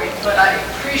enjoyed, but I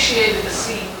appreciated the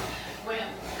scene when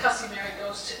Cussy Mary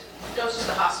goes to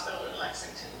the hospital in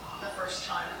Lexington the first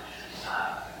time.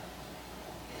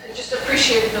 I just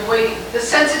appreciated the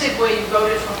sensitive way you wrote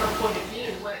it from her point of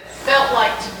view, what it felt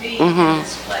like to be in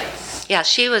this place. Yeah,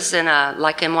 she was in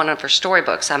one of her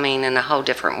storybooks, in a whole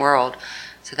different world.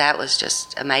 So that was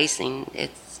just amazing.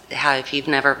 It's how, if you've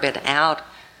never been out.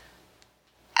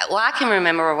 Well, I can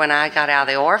remember when I got out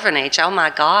of the orphanage, oh my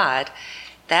God,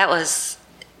 that was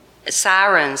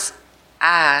sirens.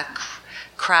 I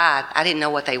cried. I didn't know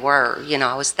what they were.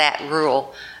 I was that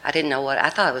rural. I didn't know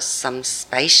I thought it was some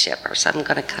spaceship or something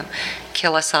going to come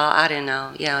kill us all. I didn't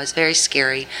know. It was very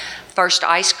scary. First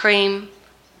ice cream,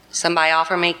 somebody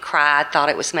offered me, cried, thought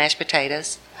it was mashed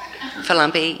potatoes,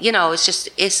 filumpy.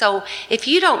 It's so, if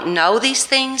you don't know these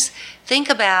things, think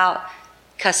about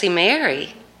Cussy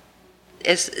Mary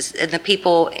and the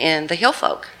people in the Hill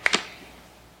Folk.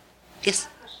 Yes?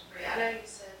 I know you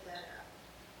said that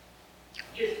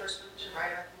you're the first one to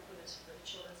write our book for the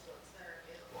children's books that are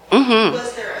available.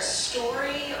 Was there a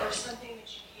story or something that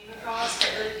you came across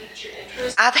that really piqued your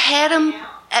interest? I've had them.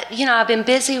 I've been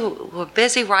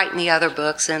busy writing the other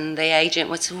books, and the agent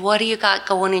would say, what do you got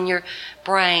going in your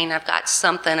brain? I've got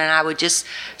something, and I would just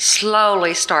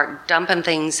slowly start dumping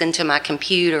things into my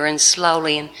computer and still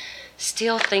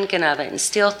thinking of it.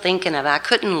 I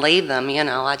couldn't leave them,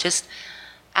 I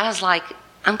was like,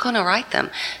 I'm going to write them.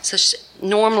 So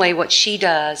normally what she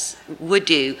would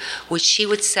do was she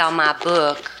would sell my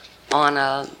book on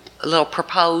a little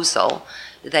proposal.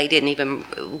 They didn't even,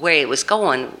 where it was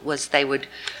going was they would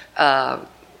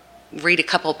read a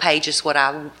couple of pages what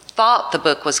I thought the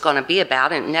book was going to be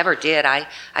about, and it never did. I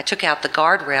took out the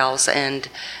guardrails and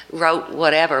wrote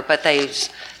whatever, but they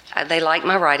liked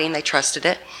my writing, they trusted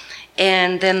it.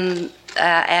 And then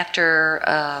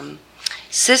after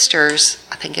Sisters,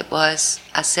 I think it was,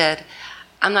 I said,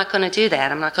 I'm not going to do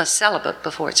that. I'm not going to sell a book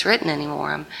before it's written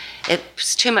anymore.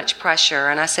 It's too much pressure.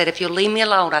 And I said, if you'll leave me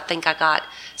alone, I think I got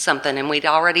something. And we'd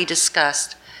already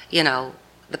discussed, the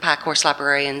Pack Horse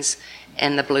Librarians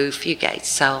and the Blue Fugates.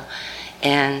 So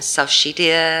she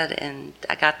did, and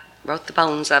I wrote the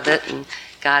bones of it and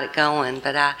got it going.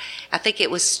 But I think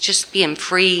it was just being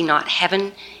free, not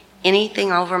having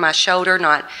anything over my shoulder,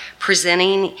 not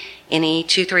presenting any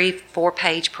 2, 3, 4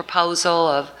 page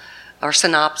proposal or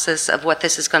synopsis of what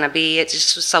this is going to be. It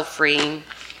just was so freeing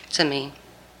to me.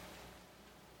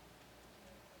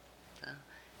 So,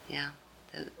 yeah.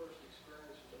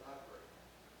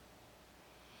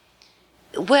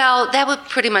 Well, that was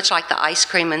pretty much like the ice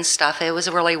cream and stuff. It was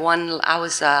really I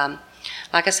was,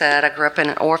 like I said, I grew up in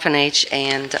an orphanage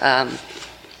and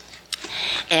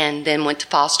then went to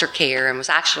foster care and was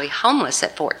actually homeless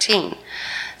at 14.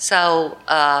 So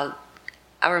I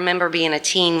remember being a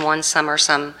teen one summer,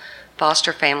 some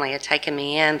foster family had taken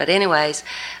me in. But anyways,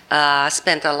 I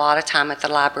spent a lot of time at the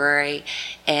library,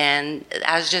 and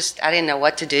I didn't know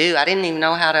what to do. I didn't even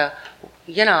know how to,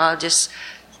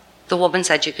 the woman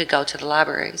said you could go to the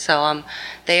library. So I'm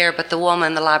there, but the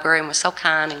librarian was so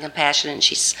kind and compassionate, and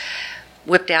she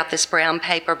whipped out this brown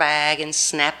paper bag and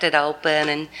snapped it open,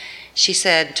 and she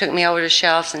said, took me over to the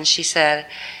shelves, and she said,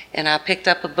 and I picked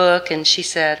up a book, and she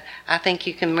said, I think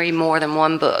you can read more than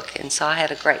one book. And so I had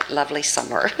a great, lovely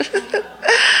summer.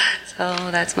 So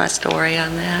that's my story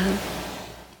on that.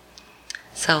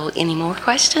 So any more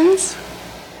questions?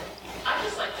 I'd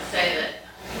just like to say that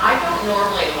I don't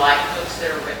normally like books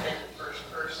that are written in the first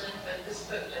person, but this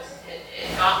book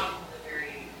it got me from the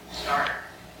very start.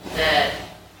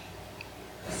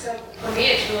 So for me,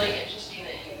 it's really interesting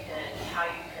that how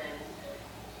you can,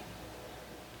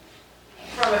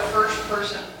 from a first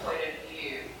person point of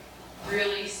view,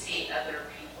 really see other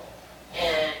people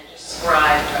and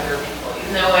describe other people.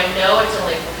 Even though I know it's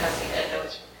only because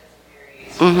it's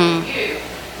from Mary's point of view,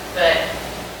 but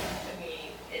I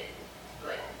mean,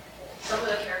 some of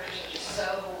the characters are just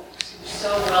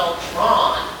so well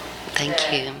drawn.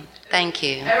 Thank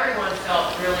you. Everyone felt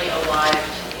really alive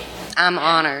to me. I'm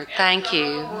honored. Thank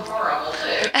you. Were horrible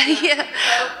too. Yeah.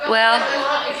 Well. It's a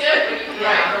lot good when you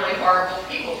write really horrible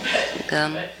people,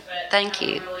 but thank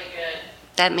you. Really good.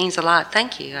 That means a lot.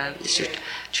 Thank you. It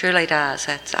truly does.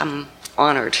 I'm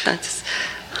honored. That's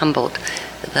humbled.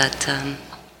 But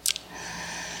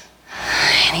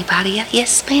anybody else?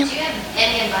 Yes, ma'am. Do you have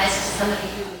any advice to somebody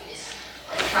who is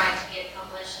trying to get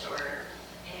published, or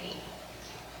any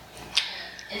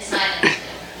insight into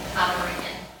how to bring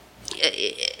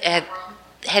in?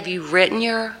 Have you written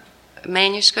your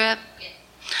manuscript? Yes.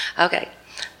 Okay.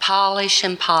 Polish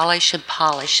and polish and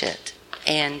polish it.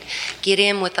 And get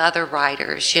in with other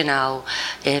writers,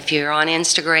 If you're on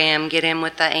Instagram, get in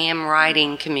with the Am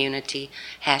Writing community,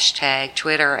 hashtag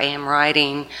Twitter, Am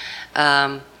Writing.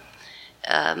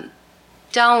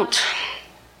 Don't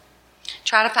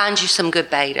try to find you some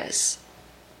good betas.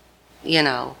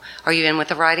 Are you in with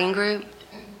the writing group?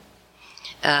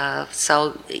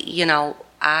 So,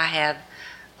 I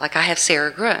have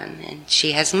Sarah Grun, and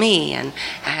she has me, and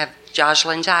I have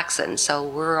Jocelyn Jackson. So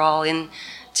we're all in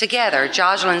together.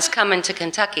 Jocelyn's coming to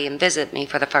Kentucky and visit me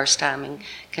for the first time in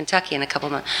Kentucky in a couple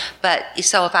of months. But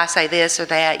so if I say this or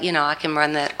that, I can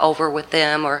run that over with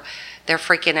them, or they're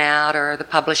freaking out, or the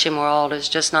publishing world is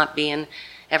just not being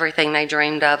everything they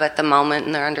dreamed of at the moment,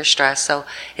 and they're under stress. So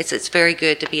it's very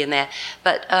good to be in that.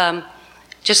 But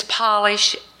just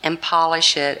polish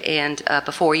it, and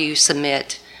before you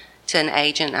submit to an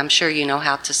agent, I'm sure you know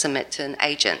how to submit to an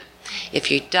agent.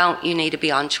 If you don't, you need to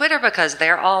be on Twitter, because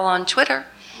they're all on Twitter.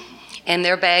 And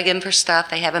they're begging for stuff.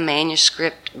 They have a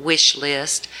manuscript wish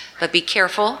list. But be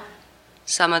careful.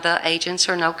 Some of the agents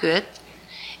are no good.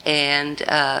 And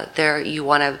you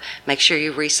want to make sure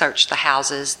you research the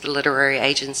houses, the literary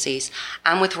agencies.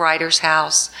 I'm with Writers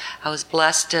House. I was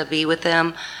blessed to be with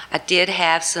them. I did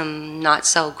have some not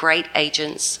so great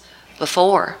agents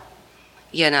before,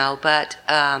 but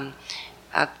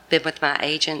I've been with my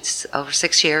agents over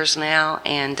 6 years now,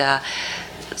 and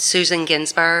Susan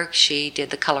Ginsburg, she did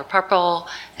The Color Purple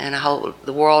and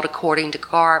The World According to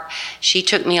Garp. She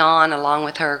took me on along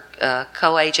with her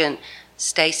co-agent,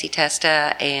 Stacy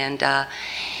Testa, and I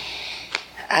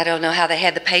don't know how they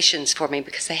had the patience for me,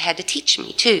 because they had to teach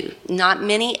me too. Not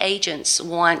many agents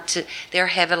they're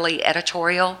heavily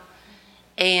editorial,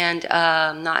 and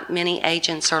not many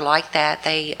agents are like that.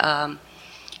 They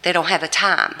don't have the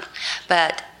time.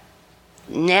 But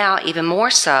now, even more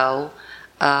so,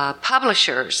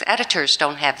 publishers, editors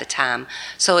don't have the time.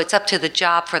 So it's up to the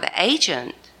job for the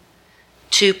agent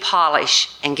to polish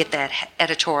and get that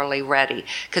editorially ready.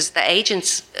 Because the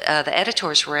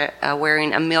editors were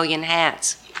wearing a million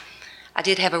hats. I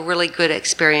did have a really good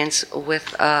experience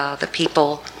with the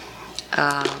people,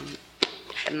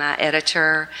 my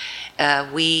editor.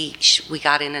 We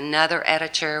got in another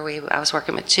editor. I was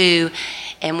working with two,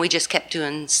 and we just kept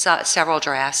doing several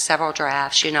drafts,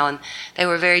 and they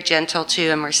were very gentle too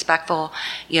and respectful.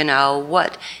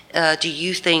 What do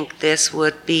you think this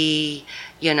would be,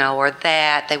 or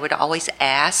that? They would always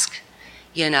ask,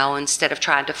 instead of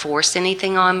trying to force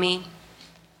anything on me.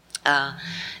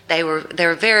 They were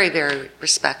very, very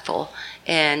respectful,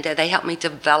 and they helped me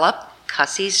develop.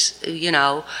 Cussie's,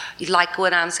 like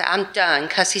what I'm saying, I'm done.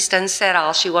 Cussie's done said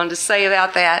all she wanted to say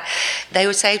about that. They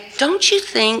would say, don't you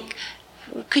think,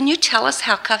 can you tell us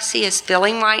how Cussie is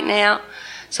feeling right now?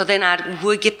 So then I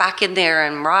would get back in there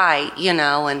and write,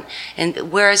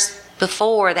 and whereas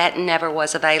before that never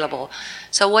was available.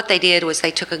 So what they did was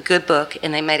they took a good book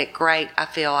and they made it great, I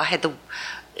feel. I had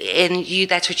and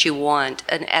that's what you want,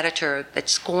 an editor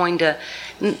that's going to,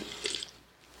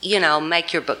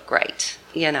 make your book great,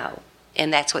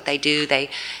 and that's what they do. They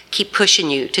keep pushing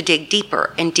you to dig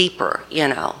deeper and deeper,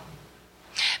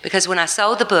 because when I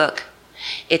sold the book,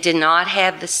 it did not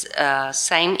have the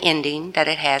same ending that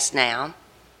it has now.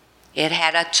 It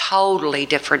had a totally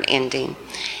different ending,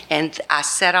 and I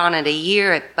sat on it a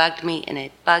year. It bugged me,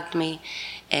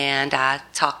 and I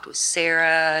talked with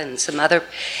Sarah and some other,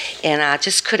 and I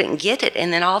just couldn't get it.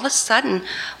 And then all of a sudden,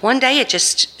 one day it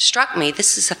just struck me,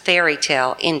 this is a fairy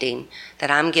tale ending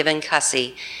that I'm giving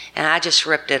Cussie, and I just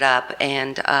ripped it up.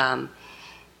 And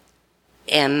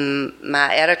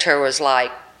my editor was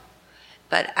like,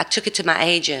 but I took it to my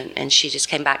agent, and she just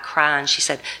came back crying. She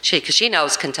said, because she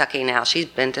knows Kentucky now. She's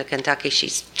been to Kentucky.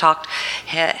 She's talked,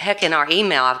 heck, in our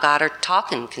email, I've got her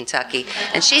talking Kentucky.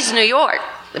 And she's New York,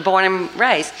 born and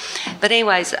raised. But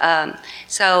anyways,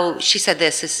 so she said,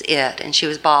 this is it. And she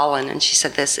was bawling, and she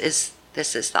said, this is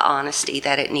the honesty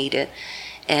that it needed.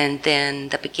 And then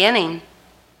the beginning,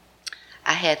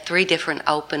 I had 3 different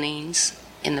openings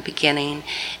in the beginning,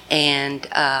 and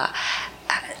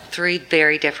 3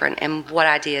 very different. And what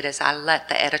I did is I let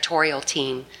the editorial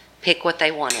team pick what they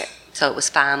wanted. So it was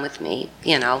fine with me,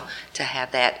 to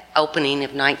have that opening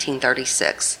of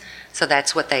 1936. So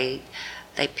that's what they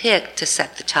picked to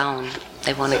set the tone.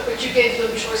 They wanted. So, but you gave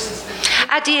them choices.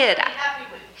 I did. Happy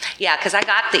with. Yeah, because I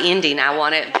got the ending I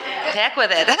wanted. Heck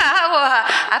with it.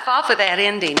 I fought for that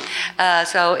ending.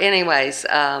 So anyways,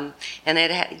 and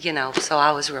it had, so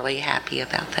I was really happy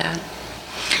about that.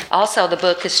 Also, the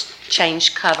book has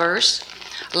changed covers.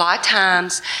 A lot of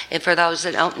times, and for those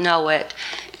that don't know it,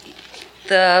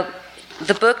 the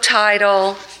book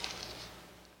title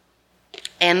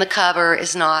and the cover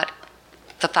is not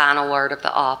the final word of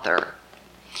the author.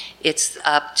 It's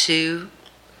up to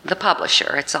the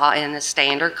publisher. It's all in a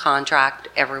standard contract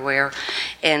everywhere.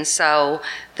 And so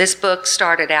this book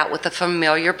started out with A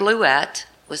Familiar Bluette,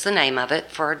 was the name of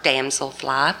it, for a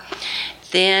damselfly.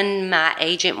 Then my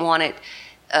agent wanted,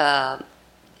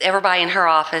 everybody in her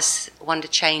office wanted to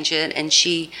change it, and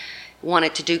she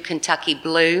wanted to do Kentucky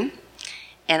Blue.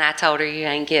 And I told her, you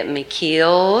ain't getting me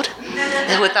killed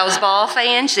with those ball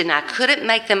fans. And I couldn't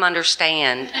make them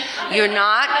understand.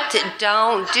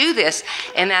 Don't do this.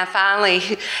 And I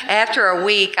finally, after a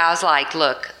week, I was like,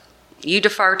 look, you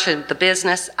defer to the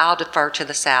business, I'll defer to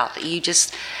the South. You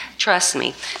just trust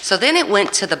me. So then it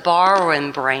went to the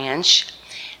borrowing branch.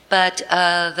 But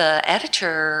the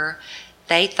editor,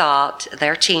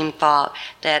 their team thought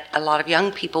that a lot of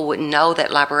young people wouldn't know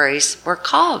that libraries were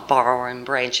called borrowing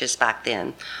branches back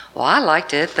then. Well, I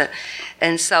liked it.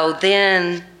 And so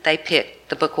then they picked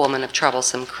The Bookwoman of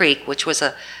Troublesome Creek, which was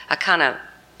I kind of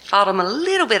fought them a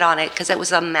little bit on it because it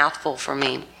was a mouthful for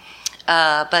me.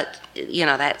 But,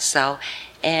 that's so.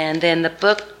 And then the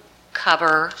book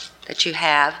cover that you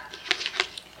have,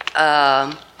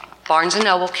 Barnes &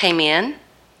 Noble came in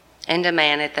and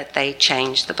demanded that they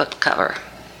change the book cover.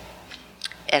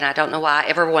 And I don't know why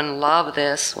everyone loved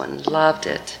this one, loved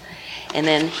it. And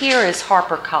then here is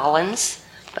HarperCollins.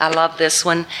 I love this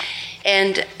one.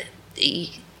 And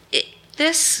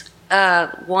this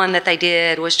one that they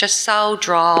did was just so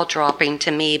jaw-dropping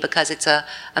to me because it's a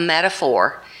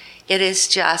metaphor. It is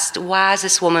just, why is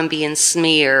this woman being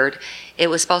smeared?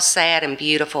 It was both sad and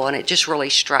beautiful, and it just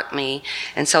really struck me.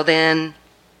 And so then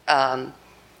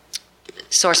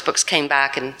Sourcebooks came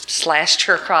back and slashed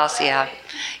her across. Yeah.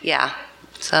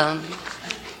 So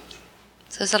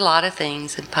there's a lot of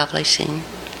things in publishing.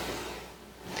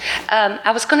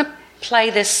 I was going to play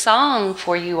this song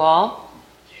for you all,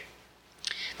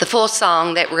 the full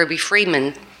song that Ruby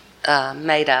Friedman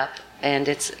made up, and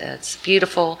it's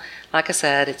beautiful. Like I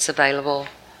said, it's available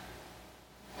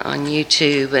on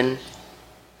YouTube and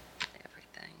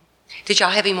everything. Did y'all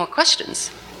have any more questions?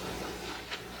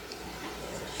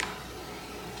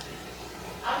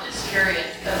 I'm just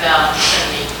curious about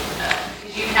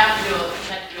because you have to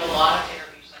do a lot of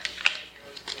interviews, like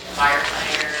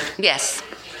firefighters, Yes.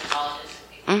 hematologists,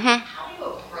 and people. Mm-hmm. How do you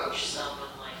approach someone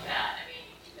like that? I mean,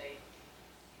 do they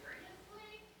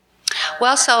seriously?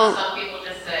 Well, so Some people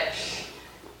just say,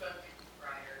 book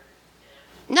writer.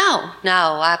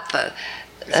 no, I've.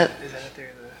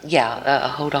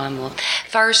 Hold on. Well,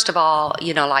 first of all,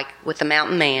 like with the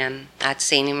Mountain Man, I'd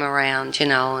seen him around,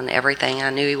 and everything. I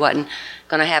knew he wasn't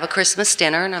going to have a Christmas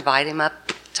dinner, and I invited him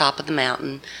up top of the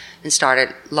mountain and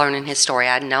started learning his story.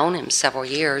 I'd known him several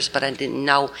years, but I didn't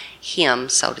know him,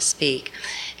 so to speak.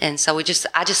 And so I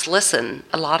just listen.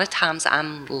 A lot of times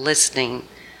I'm listening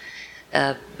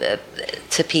to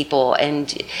people,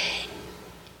 and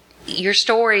your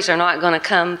stories are not going to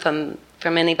come from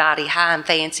from anybody high and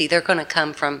fancy. They're going to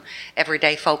come from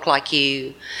everyday folk like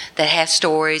you that have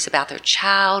stories about their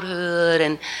childhood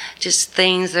and just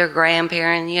things their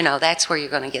grandparents, that's where you're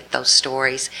going to get those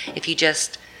stories if you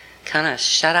just kind of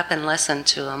shut up and listen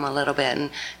to them a little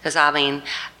bit. Because, I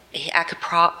could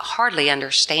hardly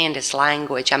understand his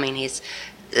language. He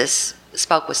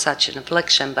spoke with such an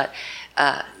affliction, but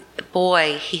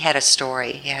boy, he had a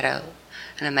story. He had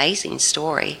an amazing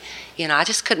story. I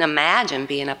just couldn't imagine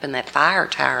being up in that fire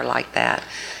tower like that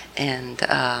and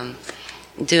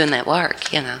doing that work,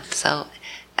 So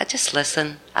I just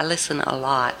listen. I listen a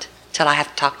lot till I have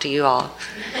to talk to you all.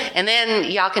 And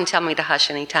then y'all can tell me to hush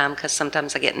anytime because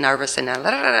sometimes I get nervous and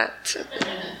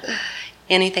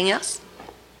Anything else?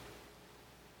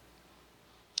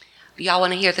 Y'all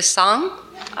want to hear the song?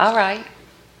 All right.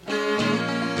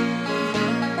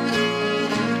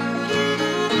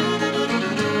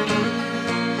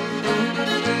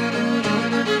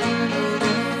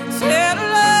 Said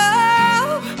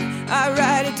love, I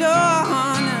write it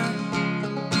down.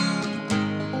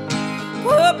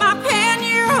 Put my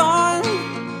pannier on,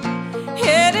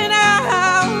 heading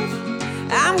out.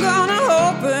 I'm gonna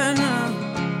open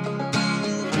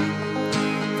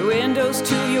the windows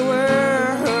to your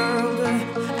world.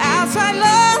 Outside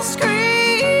Lost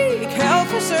Creek, hell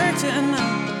for certain.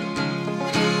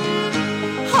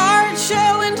 Hard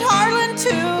shell in Harlan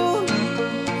too.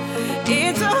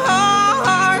 It's a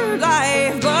hard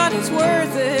life, but it's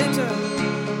worth it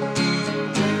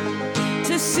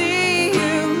to see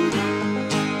you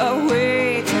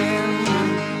awaiting.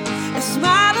 A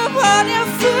smile upon your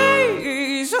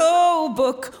face, oh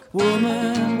book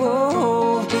woman,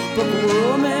 whoa, book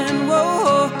woman,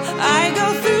 whoa. I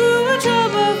go through a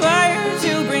trouble fire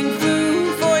to bring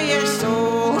food for your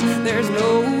soul. There's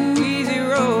no easy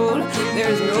road,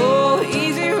 there's no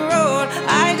easy road.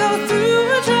 I go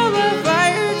through a trouble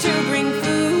fire to bring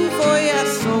food for your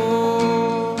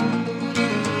soul.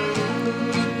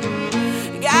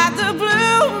 Got the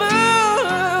blue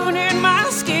moon in my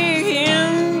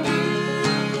skin.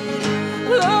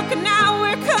 Look now,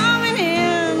 we're coming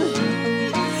in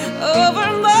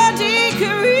over muddy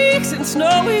creeks and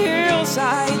snowy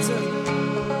hillsides,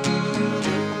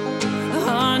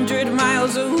 100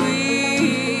 miles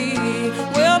away.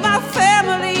 Well, my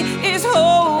family is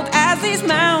old as these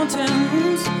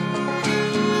mountains.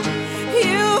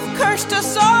 You've cursed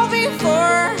us all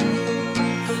before,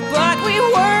 but we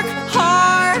work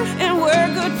hard and we're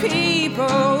good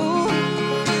people.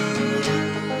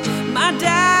 My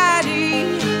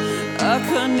daddy, a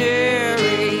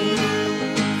canary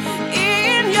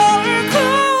in your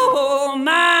coal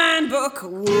mine, book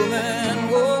woman,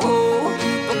 whoa,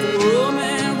 book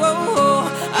woman, whoa.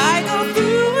 I go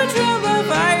through a trouble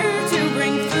fire to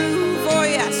bring food for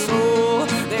your soul.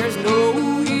 There's no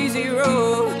easy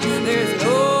road, there's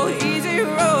no easy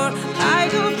road. I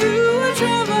go through a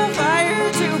trouble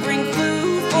fire to bring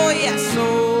food for your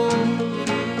soul.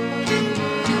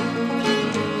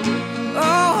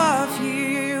 Oh, a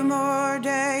few more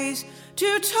days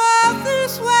to top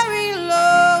this weary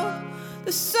load.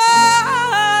 The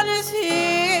sun has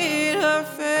hit her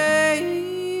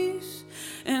face,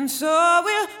 and so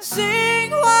we'll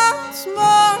sing once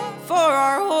more for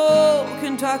our old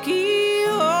Kentucky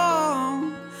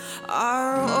home,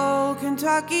 our old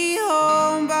Kentucky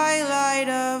home by light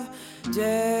of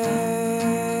day.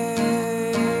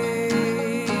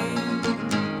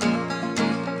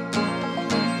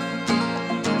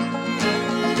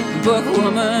 Book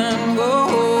woman,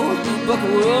 whoa, book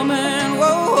woman,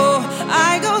 whoa.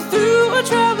 I go through a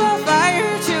trouble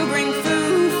fire to bring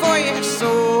food for your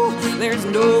soul. There's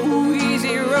no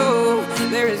easy road,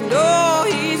 there is no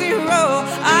easy road.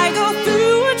 I go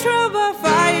through a trouble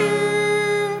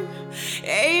fire,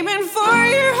 aiming for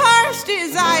your heart's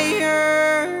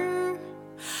desire.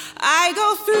 I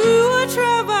go through a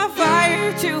trouble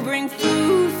fire to bring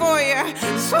food for your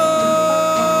soul.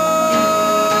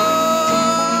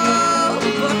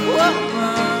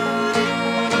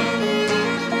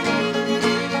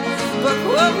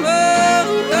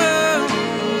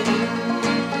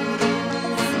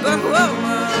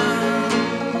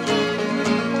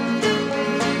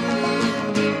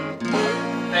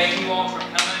 Thank you all for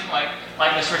coming.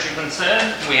 Like Ms. Richardson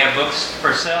said, we have books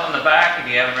for sale in the back. If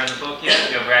you haven't read the book yet,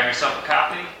 go grab yourself a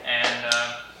copy. And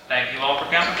thank you all for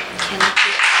coming. Thank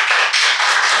you.